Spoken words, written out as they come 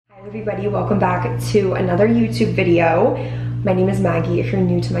Hi everybody, welcome back to another YouTube video. My name is Maggie if you're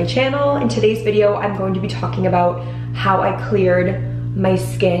new to my channel. In today's video, I'm going to be talking about how I cleared my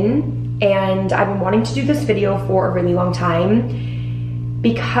skin, and I've been wanting to do this video for a really long time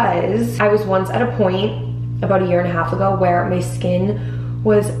because I was once at a point about a year and a half ago where my skin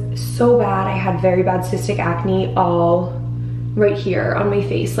was so bad. I had very bad cystic acne all right here on my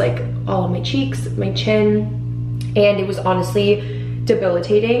face, like all on my cheeks, my chin, and it was honestly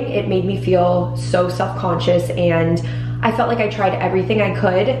debilitating. It made me feel so self-conscious, and I felt like I tried everything I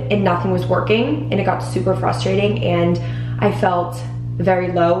could and nothing was working, and it got super frustrating, and I felt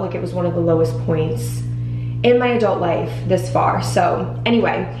very low, like it was one of the lowest points in my adult life this far. So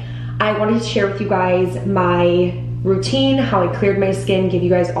anyway, I wanted to share with you guys my routine, how I cleared my skin, give you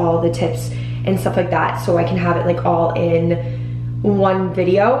guys all the tips and stuff like that so I can have it like all in one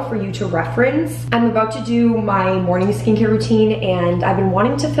video for you to reference. I'm about to do my morning skincare routine, and I've been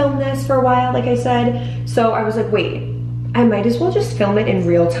wanting to film this for a while, like I said, so I was like, wait, I might as well just film it in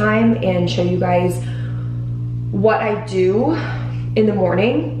real time and show you guys what I do in the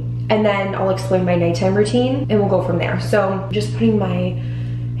morning, and then I'll explain my nighttime routine and we'll go from there. So I'm just putting my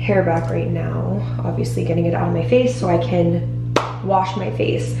hair back right now, obviously getting it out of my face so I can wash my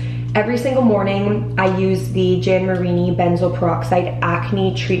face. Every single morning, I use the Jan Marini Benzoyl Peroxide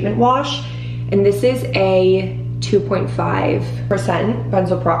Acne Treatment Wash, and this is a 2.5%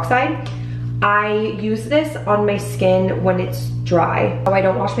 benzoyl peroxide. I use this on my skin when it's dry. So I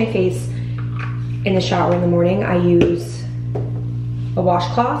don't wash my face in the shower in the morning. I use a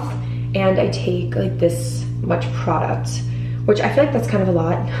washcloth, and I take like this much product, which I feel like that's kind of a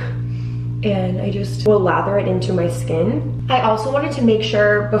lot. And I just will lather it into my skin. I also wanted to make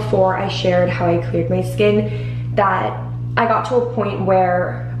sure before I shared how I cleared my skin that I got to a point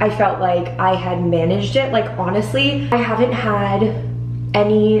where I felt like I had managed it. Like honestly, I haven't had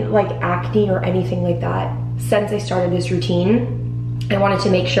any like acne or anything like that since I started this routine. I wanted to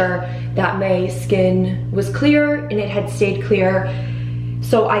make sure that my skin was clear and it had stayed clear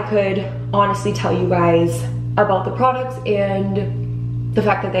so I could honestly tell you guys about the products and the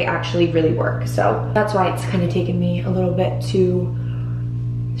fact that they actually really work. So that's why it's kind of taken me a little bit to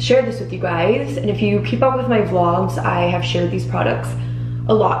share this with you guys. And if you keep up with my vlogs, I have shared these products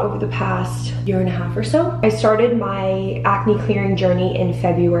a lot over the past year and a half or so. I started my acne clearing journey in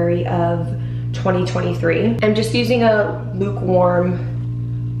February of 2023. I'm just using a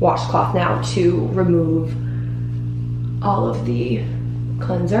lukewarm washcloth now to remove all of the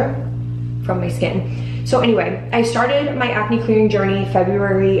cleanser from my skin. So anyway, I started my acne clearing journey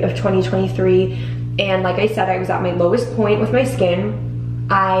February of 2023, and like I said, I was at my lowest point with my skin.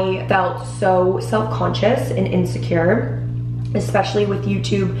 I felt so self-conscious and insecure, especially with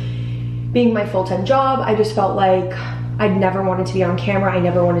YouTube being my full-time job. I just felt like I'd never wanted to be on camera. I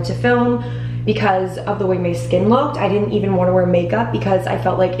never wanted to film because of the way my skin looked. I didn't even want to wear makeup because I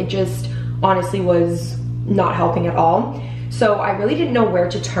felt like it just honestly was not helping at all. So I really didn't know where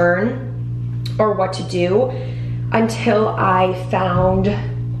to turn or what to do until I found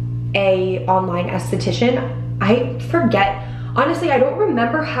a online esthetician. I forget, honestly, I don't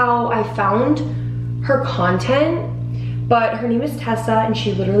remember how I found her content, but her name is Tessa, and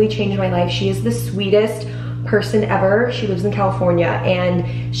she literally changed my life. She is the sweetest person ever. She lives in California,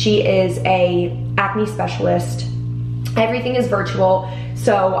 and she is a acne specialist. Everything is virtual,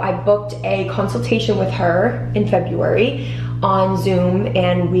 so I booked a consultation with her in February on Zoom,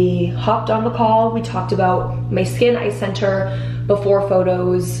 and we hopped on the call. We talked about my skin. I sent her before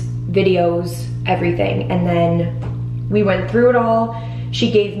photos, videos, everything, and then we went through it all.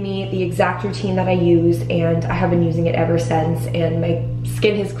 She gave me the exact routine that I use, and I have been using it ever since, and my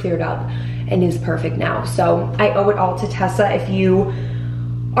skin has cleared up and is perfect now. So I owe it all to Tessa. If you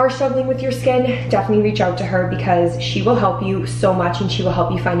are struggling with your skin, definitely reach out to her because she will help you so much, and she will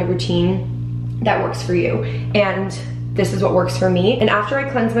help you find a routine that works for you. And this is what works for me. And after I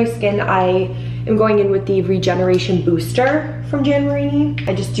cleanse my skin, I am going in with the Regeneration Booster from Jan Marini.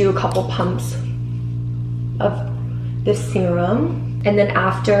 I just do a couple pumps of this serum. And then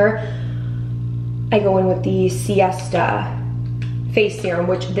after, I go in with the Siesta Face Serum,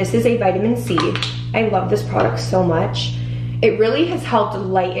 which this is a vitamin C. I love this product so much. It really has helped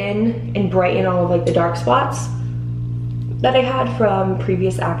lighten and brighten all of like the dark spots that I had from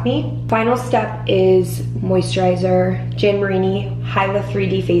previous acne. Final step is moisturizer, Jan Marini Hyla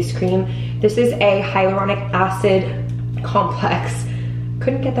 3D Face Cream. This is a hyaluronic acid complex.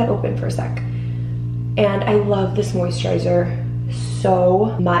 Couldn't get that open for a sec. And I love this moisturizer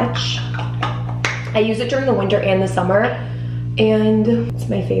so much. I use it during the winter and the summer, and it's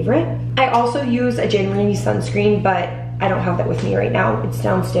my favorite. I also use a Jan Marini sunscreen, but I don't have that with me right now. It's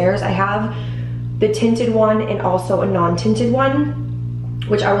downstairs. I have the tinted one and also a non-tinted one,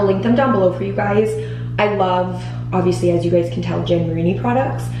 which I will link them down below for you guys. I love, obviously, as you guys can tell, Jan Marini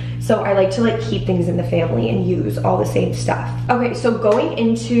products. So I like to like keep things in the family and use all the same stuff. Okay, so going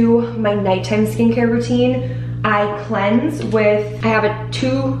into my nighttime skincare routine, I cleanse with, I have a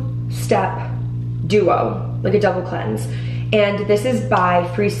 2-step duo, like a double cleanse. And this is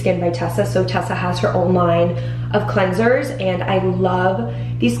by Free Skin by Tessa. So Tessa has her own line of cleansers and I love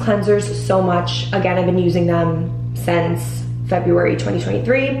these cleansers so much. Again, I've been using them since February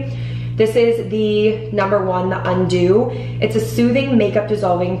 2023. This is the number 1, the Undo. It's a soothing makeup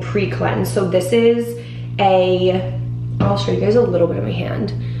dissolving pre-cleanse. So this is a, I'll show you guys a little bit of my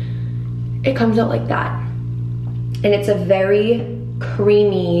hand. It comes out like that. And it's a very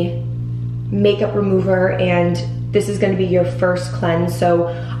creamy makeup remover, and this is gonna be your first cleanse. So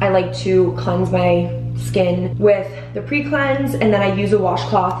I like to cleanse my skin with the pre-cleanse, and then I use a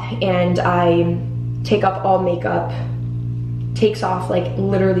washcloth and I take up all makeup, takes off like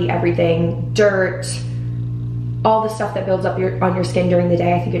literally everything, dirt, all the stuff that builds up on your skin during the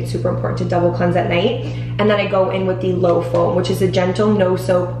day. I think it's super important to double cleanse at night. And then I go in with the Low Foam, which is a gentle no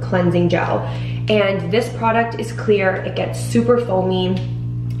soap cleansing gel. And this product is clear, it gets super foamy,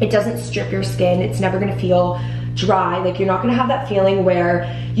 it doesn't strip your skin, it's never gonna feel dry. Like you're not gonna have that feeling where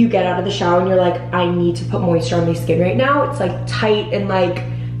you get out of the shower and you're like, I need to put moisture on my skin right now. It's like tight and like,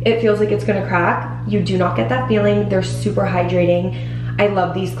 it feels like it's gonna crack. You do not get that feeling. They're super hydrating. I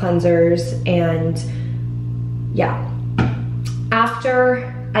love these cleansers, and yeah.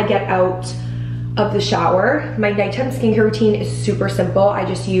 After I get out of the shower, my nighttime skincare routine is super simple. I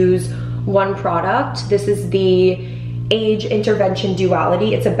just use one product. This is the Age Intervention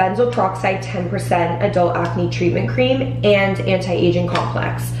Duality. It's a benzoyl peroxide 10% adult acne treatment cream and anti-aging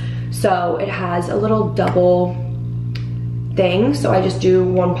complex. So it has a little double thing. So I just do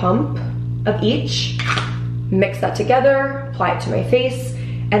 1 pump of each, mix that together, apply it to my face,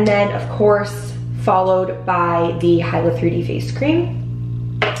 and then of course followed by the Hyla 3D face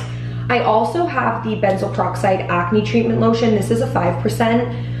cream. I also have the benzoyl peroxide acne treatment lotion. This is a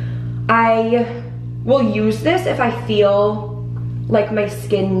 5%. I will use this if I feel like my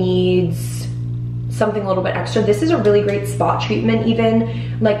skin needs something a little bit extra. This is a really great spot treatment,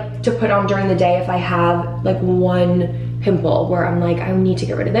 even like to put on during the day if I have like one pimple where I'm like, I need to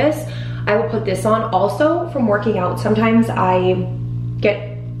get rid of this. I will put this on. Also from working out, sometimes I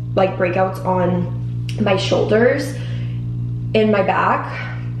get like breakouts on my shoulders, in my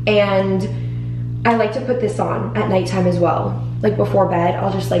back, and I like to put this on at nighttime as well. Like before bed,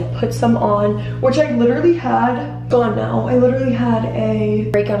 I'll just like put some on, which I literally had, gone now. I literally had a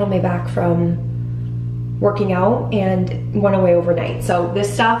breakout on my back from working out and went away overnight. So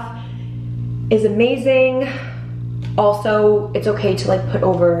this stuff is amazing. Also, it's okay to like put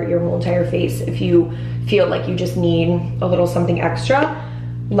over your whole entire face if you feel like you just need a little something extra.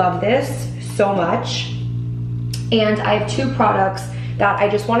 Love this so much. And I have 2 products that I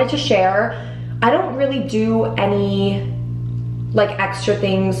just wanted to share. I don't really do any like extra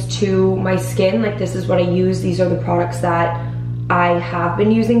things to my skin. Like this is what I use. These are the products that I have been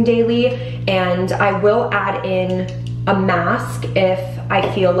using daily. And I will add in a mask if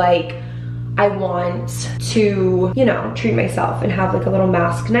I feel like I want to, you know, treat myself and have like a little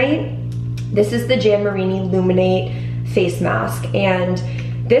mask night. This is the Jan Marini Luminate face mask, and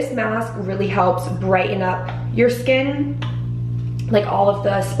this mask really helps brighten up your skin. Like all of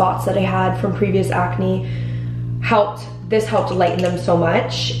the spots that I had from previous acne this helped lighten them so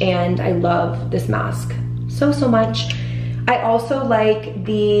much, and I love this mask so much. I also like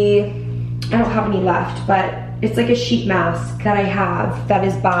the, I don't have any left, but it's like a sheet mask that I have that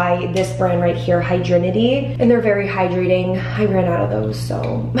is by this brand right here, Hydrinity, and they're very hydrating. I ran out of those,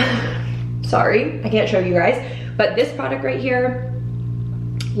 so sorry, I can't show you guys. But this product right here,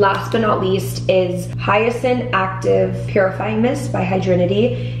 last but not least, is Hyacinth Active Purifying Mist by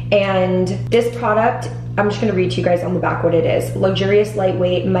Hydrinity. And this product, I'm just gonna read to you guys on the back what it is. Luxurious,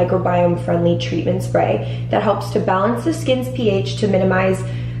 lightweight, microbiome friendly treatment spray that helps to balance the skin's pH to maximize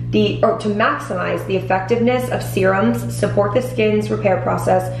the effectiveness of serums, support the skin's repair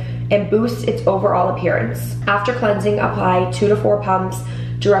process, and boost its overall appearance. After cleansing, apply 2 to 4 pumps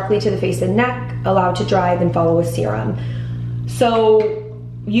directly to the face and neck, allow to dry, then follow with serum. So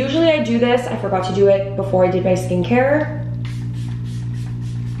usually I do this, I forgot to do it before I did my skincare.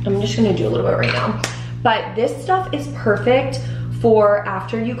 I'm just gonna do a little bit right now. But this stuff is perfect for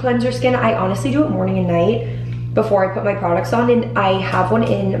after you cleanse your skin. I honestly do it morning and night before I put my products on, and I have one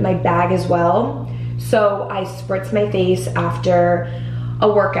in my bag as well. So I spritz my face after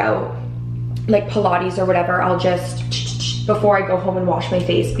a workout, like Pilates or whatever. I'll just before I go home and wash my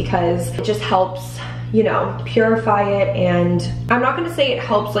face, because it just helps, you know, purify it. And I'm not gonna say it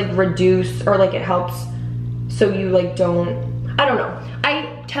helps like reduce, or like it helps so you like don't, I don't know.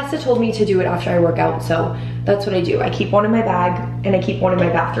 Tessa told me to do it after I work out, so that's what I do. I keep one in my bag and I keep one in my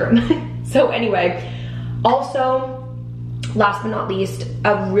bathroom. So anyway, also, last but not least,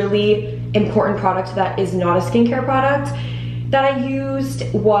 a really important product that is not a skincare product that I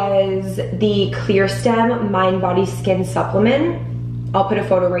used was the Clear Stem Mind Body Skin Supplement. I'll put a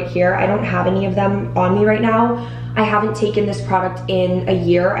photo right here. I don't have any of them on me right now. I haven't taken this product in a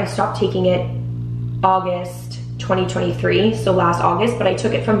year. I stopped taking it August 2023, so last August, but I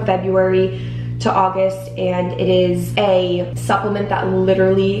took it from February to August, and it is a supplement that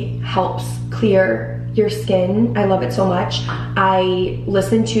literally helps clear your skin. I love it so much. I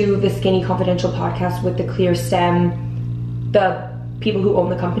listened to the Skinny Confidential podcast with the Clear Stem, the people who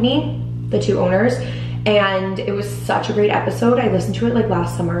own the company, the two owners, and it was such a great episode. I listened to it like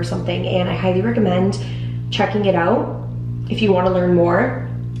last summer or something, and I highly recommend checking it out if you want to learn more.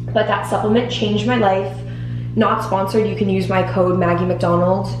 But that supplement changed my life. Not sponsored. You can use my code Maggie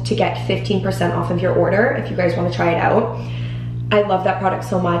MacDonald to get 15% off of your order if you guys want to try it out. I love that product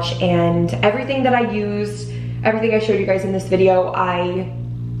so much, and everything that I used, everything I showed you guys in this video, I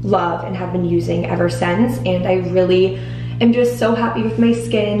love and have been using ever since, and I really am just so happy with my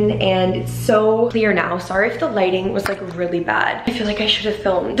skin, and it's so clear now. Sorry if the lighting was like really bad. I feel like I should have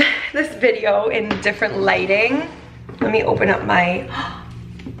filmed this video in different lighting. Let me open up my,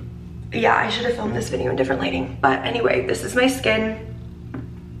 yeah, I should have filmed this video in different lighting. But anyway, this is my skin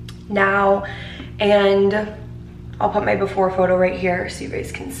now, and I'll put my before photo right here so you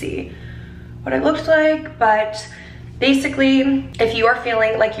guys can see what I looked like. But basically, if you are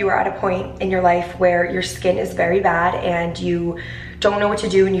feeling like you are at a point in your life where your skin is very bad and you don't know what to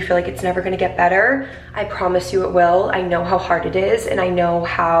do and you feel like it's never gonna get better, I promise you it will. I know how hard it is, and I know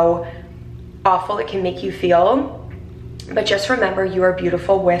how awful it can make you feel. But just remember, you are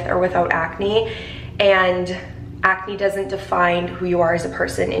beautiful with or without acne, and acne doesn't define who you are as a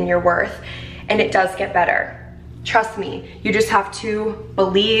person and your worth, and it does get better. Trust me, you just have to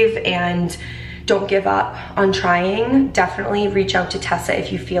believe and don't give up on trying. Definitely reach out to Tessa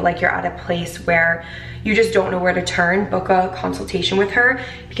if you feel like you're at a place where you just don't know where to turn. Book a consultation with her,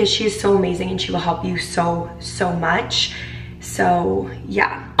 because she is so amazing and she will help you so much. So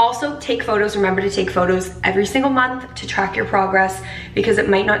yeah, also take photos. Remember to take photos every single month to track your progress, because it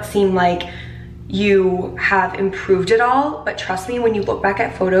might not seem like you have improved it all, but trust me, when you look back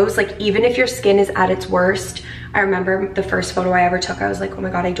at photos, like even if your skin is at its worst, I remember the first photo I ever took, I was like, oh my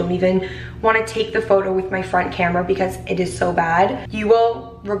God, I don't even want to take the photo with my front camera because it is so bad. You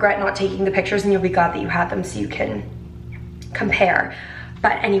will regret not taking the pictures, and you'll be glad that you had them so you can compare.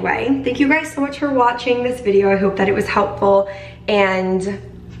 But anyway, thank you guys so much for watching this video. I hope that it was helpful, and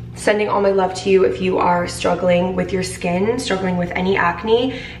sending all my love to you if you are struggling with your skin, struggling with any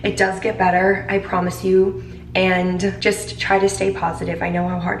acne. It does get better, I promise you, and just try to stay positive. I know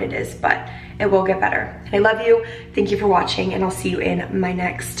how hard it is, but it will get better. I love you, thank you for watching, and I'll see you in my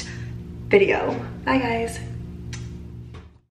next video. Bye guys.